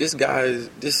 this guy is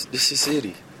this is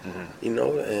city,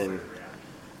 and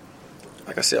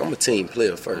like I said, I'm a team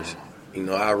player first.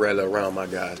 I rally around my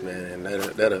guys, man, and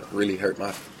that'll really hurt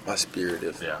my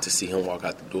spirit to see him walk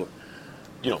out the door.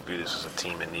 You don't view this as a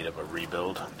team in need of a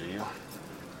rebuild, do you?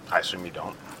 I assume you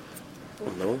don't.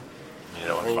 No.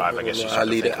 I guess you I'll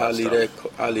leave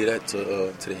that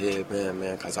to the head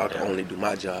man, because I can only do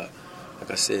my job.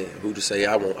 Like I said, who to say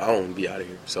I won't be out of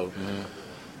here. So,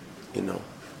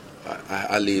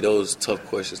 I leave those tough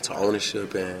questions to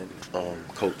ownership and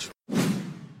coach.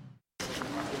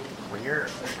 When you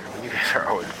guys are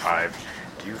 0-5,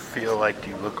 do you feel like, do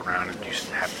you look around and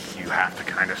you have to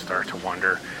kind of start to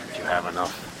wonder, do you have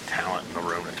enough talent in the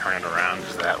room to turn it around?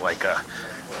 Is that like a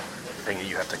thing that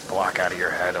you have to block out of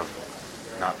your head of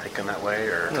not thinking that way?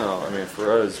 Or no, I mean,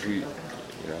 for us, you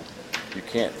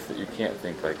can't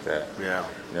think like that. Yeah.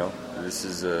 This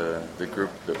is the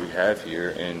group that we have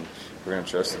here, and we're going to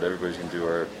trust that everybody's going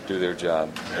to do their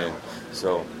job. Yeah. And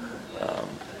so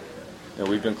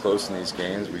we've been close in these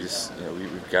games. We just,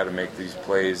 we've got to make these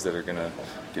plays that are going to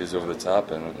get us over the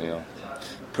top and,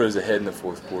 put us ahead in the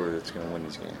fourth quarter that's going to win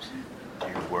these games. Do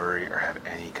you worry or have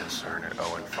any concern at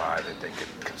 0-5 that they could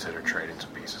consider trading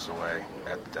some pieces away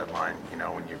at the deadline?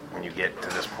 When you get to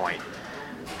this point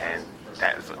and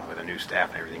that is with a new staff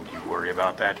and everything, do you worry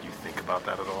about that? Do you think about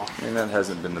that at all? I mean, that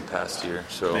hasn't been the past year,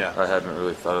 so yeah. I haven't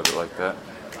really thought of it like that.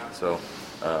 So,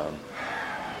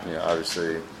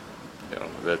 obviously,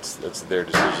 that's their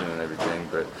decision and everything,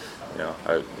 but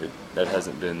that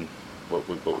hasn't been what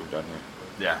we've done here.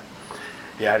 Yeah.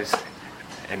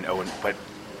 But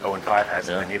 0-5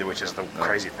 hasn't been either, which is the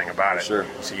crazy thing about it. Sure.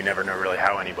 So you never know really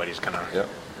how anybody's gonna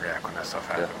react when that stuff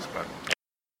happens. Yeah.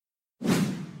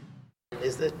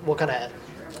 But What kind of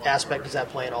aspect does that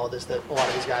play in all of this? That a lot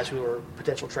of these guys who are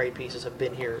potential trade pieces have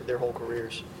been here their whole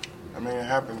careers. I mean, it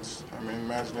happens. I mean,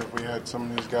 imagine if we had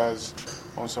some of these guys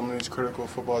on some of these critical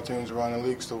football teams around the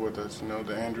league still with us.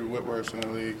 The Andrew Whitworths in the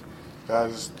league,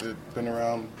 guys that been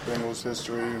around Bengals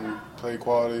history and played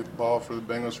quality ball for the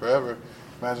Bengals forever.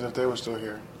 Imagine if they were still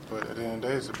here. But at the end of the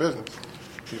day, it's a business.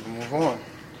 People move on.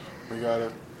 We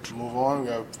got to move on. We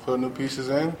got to put new pieces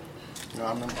in.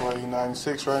 I'm employee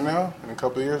 96 right now. In a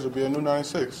couple of years, it'll be a new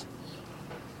 96.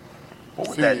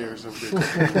 Years, it'll be a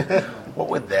couple What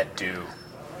would that do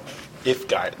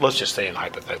if let's just say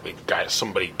hypothetically,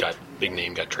 somebody big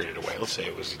name got traded away. Let's say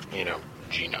it was,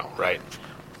 Geno, right?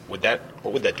 What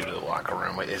would that do to the locker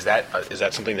room? Is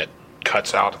that something that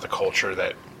cuts out the culture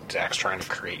that Zach's trying to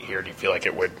create here? Do you feel like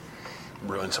it would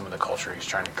ruin some of the culture he's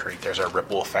trying to create? There's a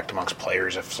ripple effect amongst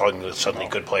players if suddenly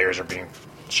good players are being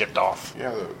shipped off.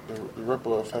 Yeah, the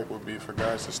ripple effect would be for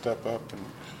guys to step up and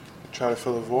try to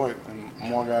fill a void, and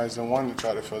more guys than one to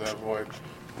try to fill that void,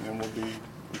 and then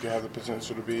we can have the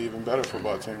potential to be even better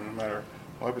football team, no matter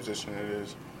what position it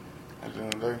is at the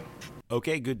end of the day.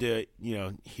 Okay, good to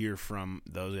hear from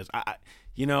those guys.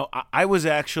 I was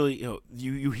actually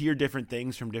you hear different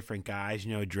things from different guys.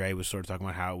 Dre was sort of talking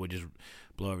about how it would just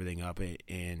blow everything up,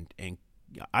 and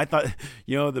I thought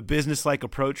the business-like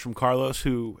approach from Carlos,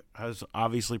 who has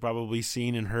obviously probably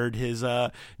seen and heard his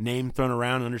name thrown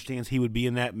around, understands he would be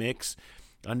in that mix,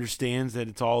 understands that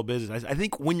it's all business. I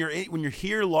think when you're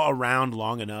here around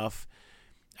long enough,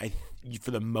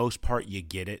 for the most part you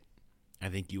get it. I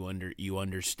think you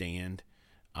understand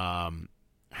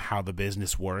how the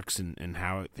business works and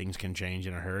how things can change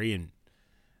in a hurry, and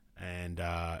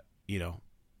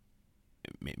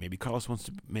maybe Carlos wants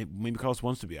to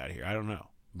be out of here. I don't know,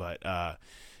 but I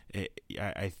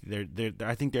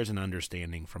think there's an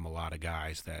understanding from a lot of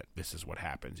guys that this is what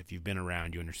happens. If you've been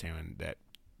around, you understand that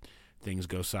things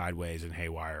go sideways and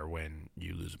haywire when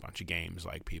you lose a bunch of games.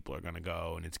 Like, people are going to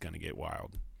go and it's going to get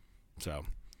wild. So.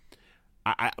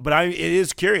 It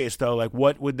is curious though. Like,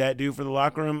 what would that do for the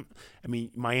locker room? I mean,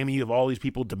 Miami, you have all these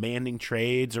people demanding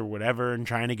trades or whatever and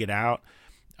trying to get out.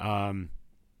 I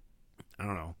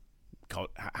don't know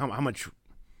how much.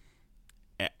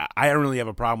 I don't really have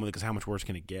a problem with it because how much worse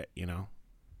can it get?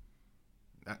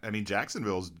 I mean,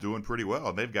 Jacksonville's doing pretty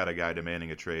well. They've got a guy demanding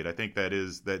a trade. I think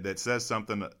that says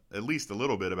something, at least a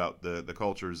little bit, about the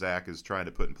culture Zach is trying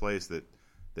to put in place that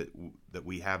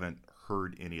we haven't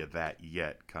heard any of that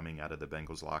yet coming out of the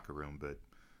Bengals locker room. But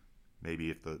maybe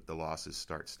if the losses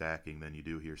start stacking, then you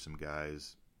do hear some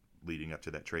guys leading up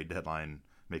to that trade deadline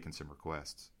making some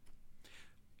requests.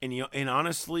 And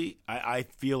honestly, I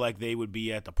feel like they would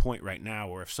be at the point right now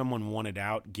where if someone wanted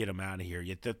out, get them out of here.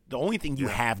 Yet the only thing you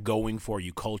have going for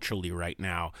you culturally right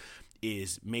now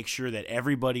is make sure that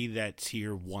everybody that's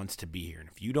here wants to be here. And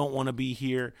if you don't want to be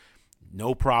here,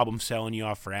 no problem selling you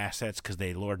off for assets, because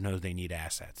Lord knows they need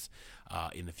assets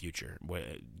in the future.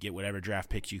 Get whatever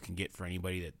draft picks you can get for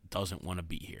anybody that doesn't want to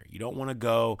be here. You don't want to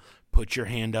go, put your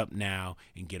hand up now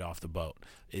and get off the boat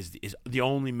is the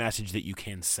only message that you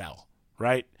can sell,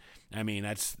 right? I mean,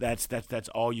 that's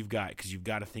all you've got, because you've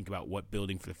got to think about what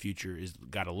building for the future is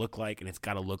got to look like, and it's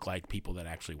got to look like people that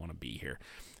actually want to be here.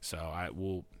 So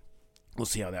we'll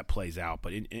see how that plays out,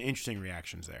 but interesting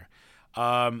reactions there.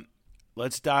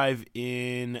 Let's dive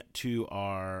into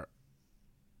our.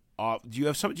 Do you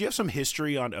have some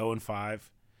history on 0-5?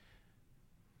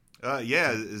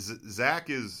 Yeah, Zach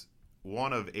is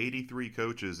one of 83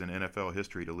 coaches in NFL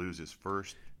history to lose his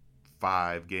first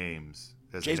 5 games.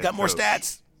 Jay's got more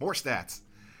stats. More stats.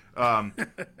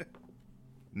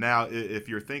 Now, if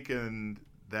you're thinking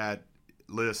that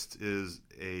list is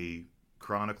a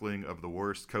chronicling of the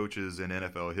worst coaches in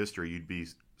NFL history, you'd be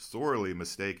sorely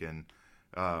mistaken.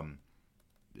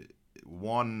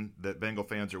 One that Bengal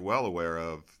fans are well aware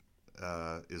of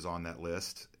is on that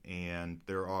list, and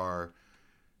there are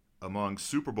among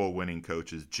Super Bowl winning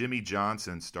coaches, Jimmy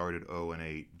Johnson started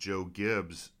 0-8, Joe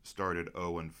Gibbs started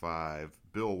 0-5,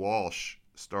 Bill Walsh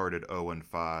started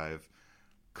 0-5.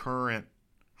 Current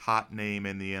hot name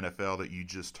in the NFL that you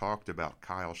just talked about,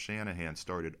 Kyle Shanahan,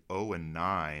 started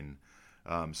 0-9.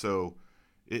 So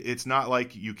it's not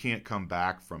like you can't come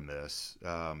back from this.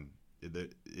 I'm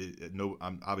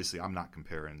not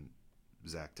comparing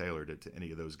Zach Taylor to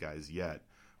any of those guys yet,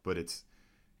 but it's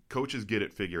coaches get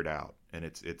it figured out, and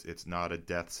it's not a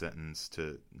death sentence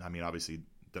to. I mean, obviously,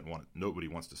 nobody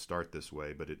wants to start this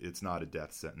way, but it's not a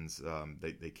death sentence.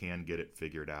 They can get it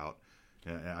figured out,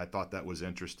 and I thought that was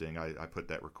interesting. I put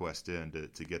that request in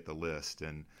to get the list,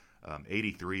 and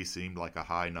 83 seemed like a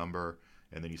high number.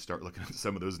 And then you start looking at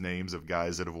some of those names of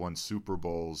guys that have won Super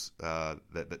Bowls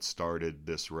that started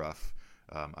this rough.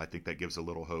 I think that gives a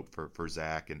little hope for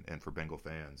Zach and for Bengal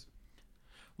fans.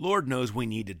 Lord knows we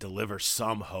need to deliver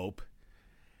some hope.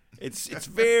 It's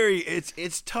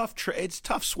tough. It's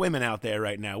tough swimming out there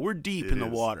right now. We're deep in the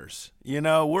waters.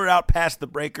 We're out past the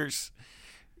breakers.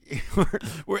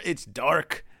 It's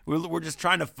dark. We're just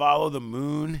trying to follow the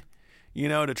moon.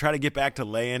 To try to get back to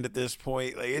land at this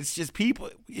point. Like, it's just people.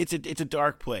 It's a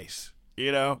dark place.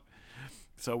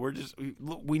 So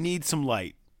we need some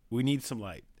light. We need some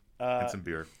light. And some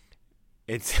beer.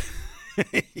 It's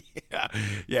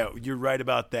yeah, you're right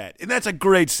about that, and that's a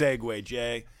great segue,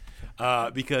 Jay,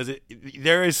 because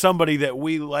there is somebody that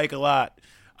we like a lot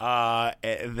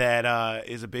that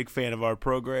is a big fan of our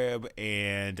program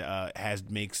and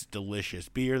makes delicious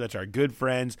beer. That's our good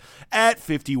friends at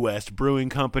 50 West Brewing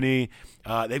Company.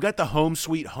 They've got the Home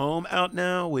Sweet Home out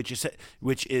now, which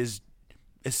is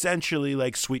essentially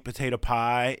like sweet potato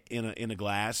pie in a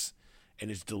glass. And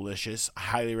it's delicious. I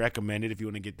highly recommend it if you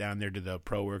want to get down there to the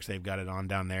Pro Works. They've got it on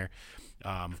down there.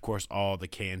 Of course, all the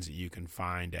cans that you can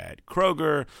find at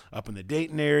Kroger, up in the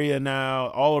Dayton area now,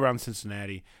 all around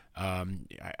Cincinnati.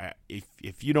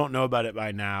 If you don't know about it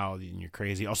by now, then you're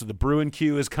crazy. Also, the Bruin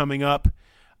Q is coming up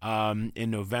in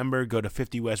November. Go to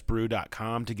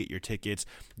 50westbrew.com to get your tickets.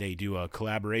 They do a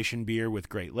collaboration beer with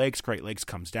Great Lakes. Great Lakes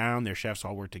comes down. Their chefs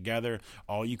all work together.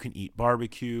 All you can eat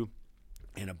barbecue.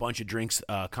 And a bunch of drinks,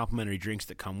 complimentary drinks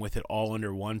that come with it, all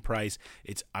under one price.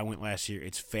 I went last year.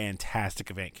 It's a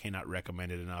fantastic event. Cannot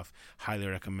recommend it enough. Highly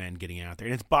recommend getting out there.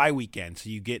 And it's bye weekend, so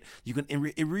you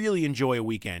can really enjoy a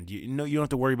weekend. You don't have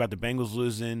to worry about the Bengals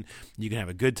losing. You can have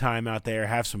a good time out there.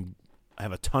 Have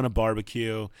a ton of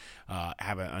barbecue.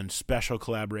 Have a special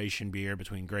collaboration beer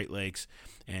between Great Lakes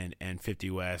and 50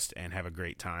 West, and have a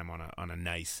great time on a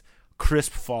nice,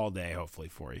 crisp fall day, hopefully,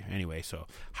 for you. Anyway, so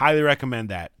highly recommend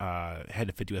that. Head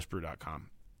to 50westbrew.com.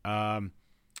 All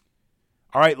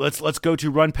right, let's go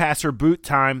to Run Passer Boot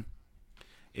time.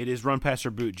 It is Run Passer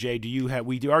Boot. Jay,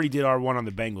 we already did our one on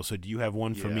the Bengals, so do you have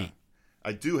one for me?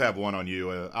 I do have one on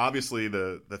you. Obviously,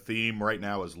 the theme right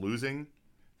now is losing.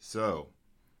 So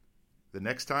the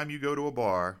next time you go to a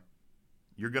bar,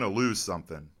 you're going to lose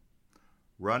something.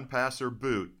 Run Passer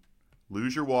Boot.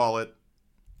 Lose your wallet,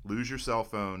 lose your cell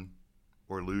phone,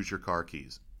 or lose your car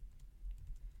keys.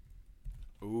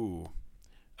 Ooh.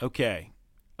 Okay.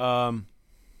 Wow.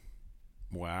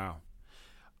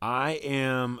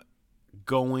 I'm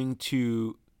going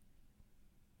to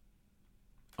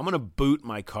boot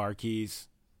my car keys.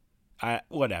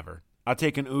 Whatever. I'll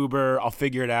take an Uber. I'll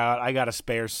figure it out. I got a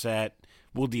spare set.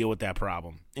 We'll deal with that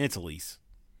problem. It's a lease.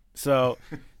 So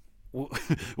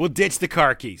we'll ditch the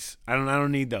car keys. I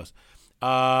don't need those.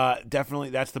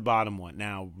 Definitely that's the bottom one.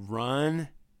 Now run.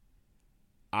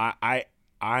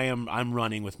 I'm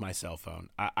running with my cell phone.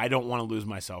 I don't want to lose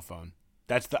my cell phone.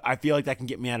 I feel like that can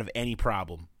get me out of any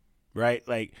problem, right?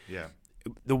 Like, yeah.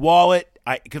 The wallet,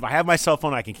 because if I have my cell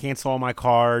phone, I can cancel all my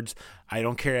cards. I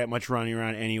don't carry that much running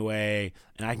around anyway,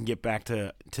 and I can get back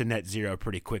to net zero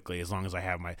pretty quickly as long as I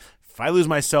have if I lose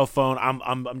my cell phone,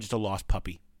 I'm just a lost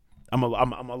puppy. I'm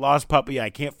a lost puppy. I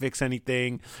can't fix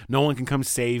anything. No one can come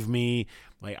save me.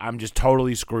 Like, I'm just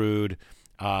totally screwed.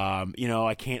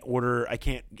 I can't order. I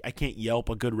can't Yelp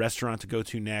a good restaurant to go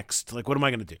to next. Like, what am I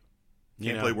gonna do?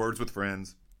 Can't play Words with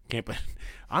Friends. Can't play.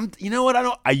 You know what?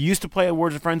 I used to play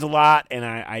Words with Friends a lot, and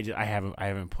I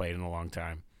haven't played in a long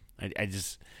time.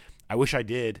 I wish I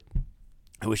did.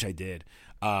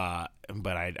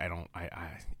 But I don't.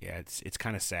 It's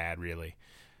kind of sad, really.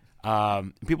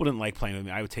 People didn't like playing with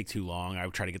me. I would take too long. I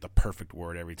would try to get the perfect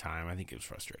word every time. I think it was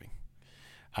frustrating.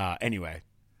 Anyway,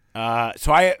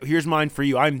 so here's mine for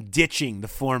you. I'm ditching the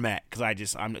format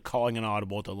because I'm calling an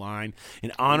audible at the line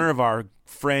in honor of our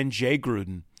friend Jay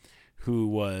Gruden, who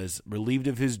was relieved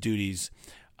of his duties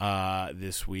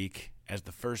this week as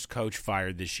the first coach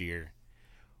fired this year.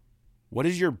 What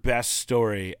is your best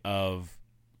story of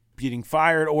getting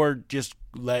fired or just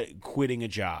quitting a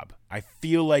job? I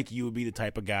feel like you would be the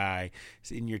type of guy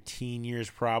in your teen years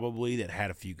probably that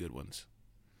had a few good ones.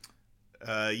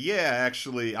 Yeah,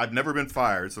 actually, I've never been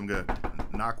fired, so I'm going to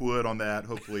knock wood on that.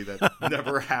 Hopefully that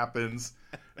never happens.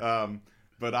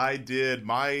 But I did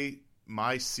my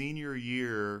senior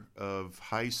year of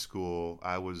high school,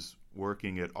 I was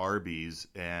working at Arby's,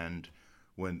 and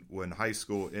when high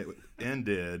school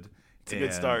ended, it's a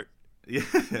good start. Yeah,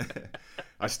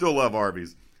 I still love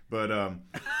Arby's, but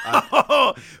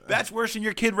that's worse than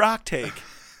your Kid Rock take.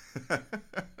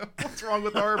 What's wrong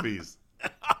with Arby's?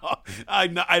 I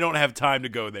don't have time to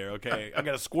go there. Okay, I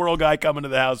got a squirrel guy coming to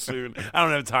the house soon. I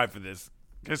don't have time for this.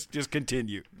 Just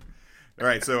continue. All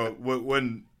right. So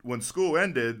when school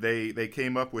ended, they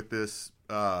came up with this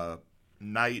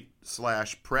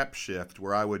night/prep shift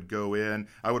where I would go in.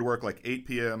 I would work like 8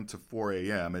 p.m. to 4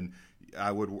 a.m. and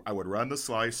I would run the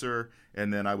slicer,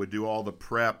 and then I would do all the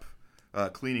prep,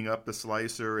 cleaning up the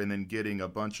slicer, and then getting a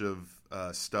bunch of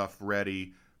stuff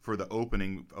ready for the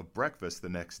opening of breakfast the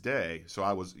next day. So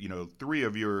I was, 3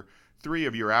 of your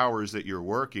hours that you're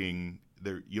working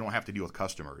there, you don't have to deal with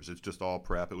customers. It's just all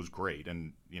prep. It was great,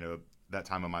 and that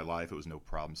time of my life, it was no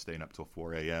problem staying up till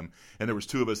 4 a.m. And there was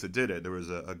 2 of us that did it. There was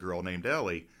a girl named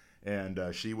Ellie, and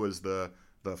she was the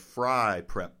fry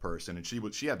prep person, and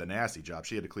she had the nasty job.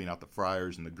 She had to clean out the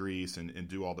fryers and the grease and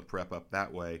do all the prep up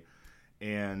that way.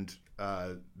 And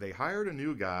they hired a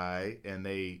new guy, and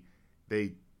they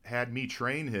had me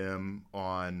train him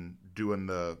on doing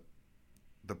the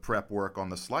prep work on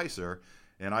the slicer,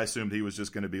 and I assumed he was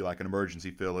just going to be like an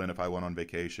emergency fill-in if I went on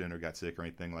vacation or got sick or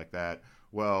anything like that.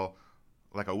 Well,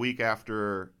 like a week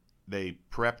after they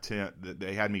prepped him,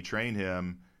 they had me train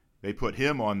him, they put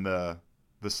him on the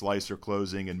slicer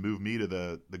closing and moved me to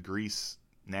the grease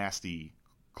nasty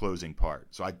closing part.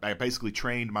 So I basically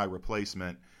trained my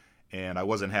replacement, and I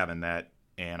wasn't having that,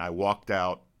 and I walked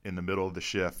out in the middle of the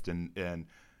shift, and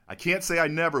I can't say I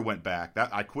never went back.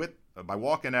 I quit by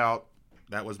walking out.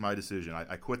 That was my decision.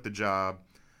 I quit the job,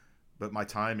 but my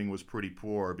timing was pretty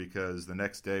poor because the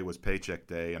next day was paycheck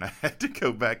day, and I had to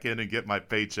go back in and get my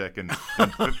paycheck and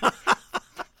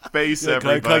face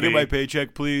everybody. Can I get my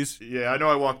paycheck, please? Yeah, I know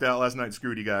I walked out last night and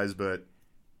screwed you guys, but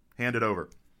hand it over.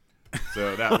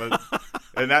 So that was,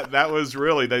 and that was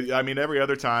really. I mean, every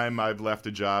other time I've left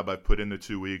a job, I've put in the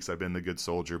 2 weeks. I've been the good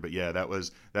soldier, but yeah,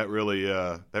 that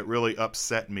really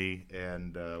upset me,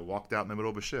 and walked out in the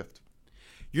middle of a shift.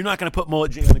 You're not going to put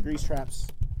Mullet J on the grease traps.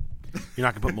 You're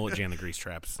not going to put Mullet J on the grease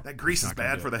traps. That grease is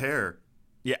bad for the hair.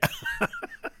 Yeah,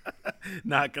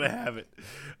 not going to have it.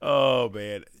 Oh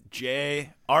man,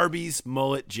 Arby's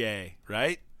Mullet J,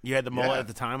 right? You had the mullet at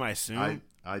the time, I assume.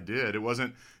 I did. It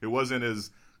wasn't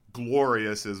as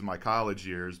glorious as my college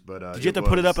years, but did you have to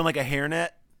put it up in like a hairnet?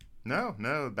 No.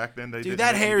 Back then they didn't. Dude,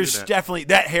 that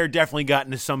hair definitely got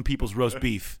into some people's roast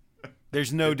beef.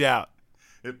 There's no doubt.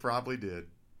 It probably did.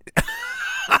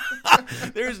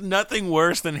 There's nothing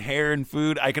worse than hair in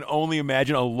food. I can only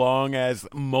imagine a long-ass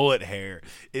mullet hair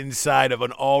inside of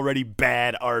an already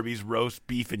bad Arby's roast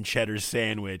beef and cheddar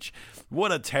sandwich.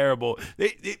 What a terrible...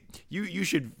 You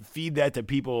should feed that to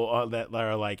people that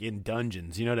are like in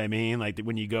dungeons. You know what I mean? Like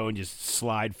when you go and just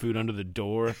slide food under the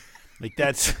door. Like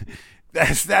that's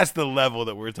the level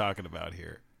that we're talking about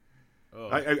here. Oh.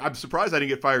 I'm surprised I didn't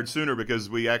get fired sooner because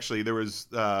there was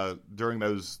during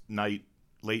those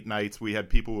late nights, we had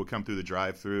people who would come through the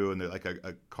drive-through, and like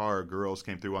a car of girls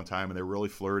came through one time, and they were really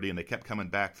flirty, and they kept coming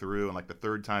back through, and like the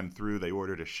third time through, they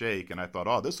ordered a shake, and I thought,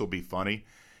 oh, this will be funny.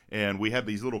 And we had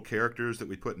these little characters that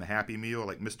we put in the Happy Meal,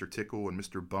 like Mr. Tickle and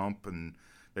Mr. Bump, and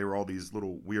they were all these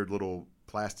little weird little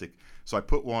plastic. So I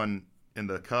put one in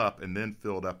the cup and then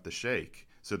filled up the shake,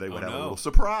 so they would have a little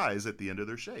surprise at the end of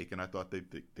their shake, and I thought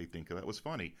they'd think that was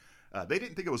funny. They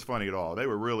didn't think it was funny at all. They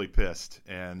were really pissed,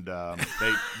 and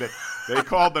they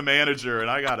called the manager, and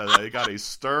they got a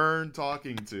stern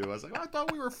talking to. I was like, I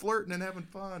thought we were flirting and having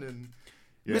fun, and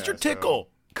Mr. Tickle,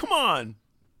 come on.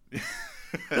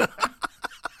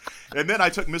 And then I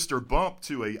took Mr. Bump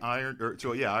to a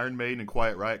Iron Maiden and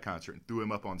Quiet Riot concert and threw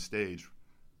him up on stage.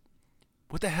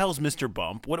 What the hell's Mr.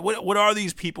 Bump? What are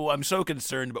these people? I'm so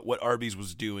concerned about what Arby's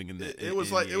was doing in the. It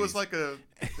was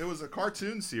a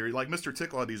cartoon series. Like Mr.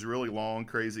 Tickle had these really long,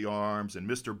 crazy arms, and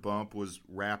Mr. Bump was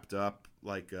wrapped up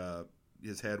like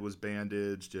his head was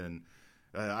bandaged. And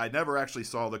I never actually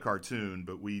saw the cartoon,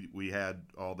 but we had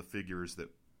all the figures that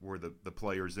were the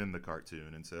players in the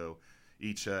cartoon, and so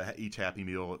each Happy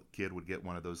Meal kid would get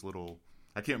one of those little.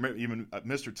 I can't remember even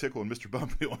Mr. Tickle and Mr.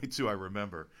 Bump, the only 2 I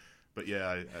remember. But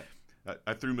yeah.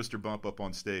 I threw Mr. Bump up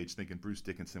on stage thinking Bruce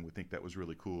Dickinson would think that was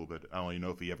really cool, but I don't even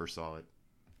know if he ever saw it.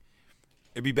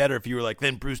 It'd be better if you were like,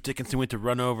 then Bruce Dickinson went to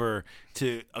run over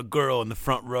to a girl in the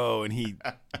front row and he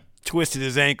twisted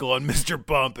his ankle on Mr.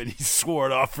 Bump and he swore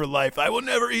it off for life. I will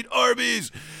never eat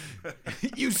Arby's.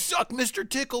 You suck, Mr.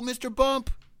 Tickle, Mr. Bump.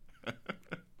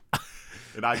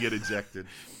 And I get ejected.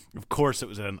 Of course, it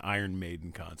was at an Iron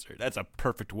Maiden concert. That's a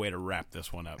perfect way to wrap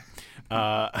this one up.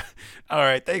 All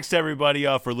right, thanks to everybody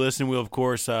for listening. We'll, of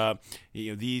course,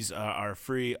 these are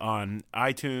free on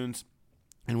iTunes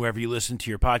and wherever you listen to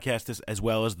your podcast, as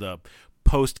well as the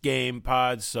post-game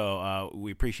pods. So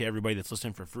we appreciate everybody that's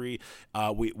listening for free.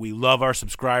 We love our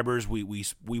subscribers.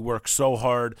 We work so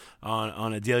hard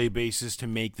on a daily basis to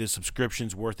make the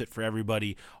subscriptions worth it for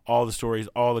everybody. All the stories,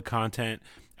 all the content.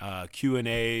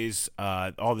 Q&As,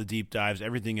 all the deep dives,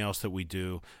 everything else that we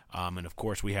do. And, of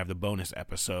course, we have the bonus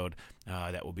episode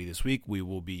that will be this week. We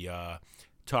will be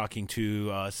talking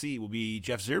to, will be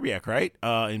Jeff Zerbiak, right,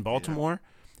 in Baltimore.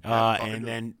 And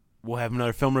then we'll have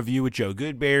another film review with Joe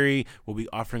Goodberry. We'll be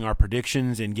offering our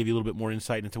predictions and give you a little bit more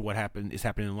insight into what is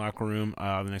happening in the locker room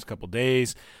the next couple of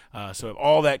days. So have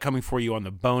all that coming for you on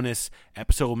the bonus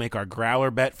episode. We'll make our growler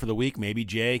bet for the week. Maybe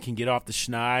Jay can get off the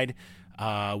schneid.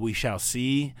 We shall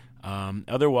see.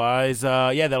 Otherwise,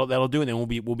 that'll do it. Then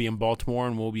we'll be in Baltimore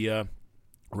and we'll be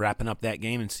wrapping up that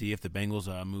game and see if the Bengals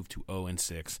move to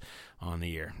 0-6 on the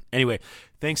year. Anyway,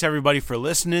 thanks everybody for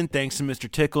listening. Thanks to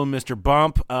Mr. Tickle and Mr.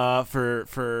 Bump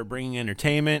for bringing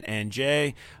entertainment, and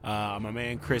Jay, my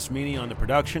man Chris Meany on the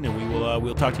production, and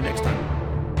we'll talk to you next time.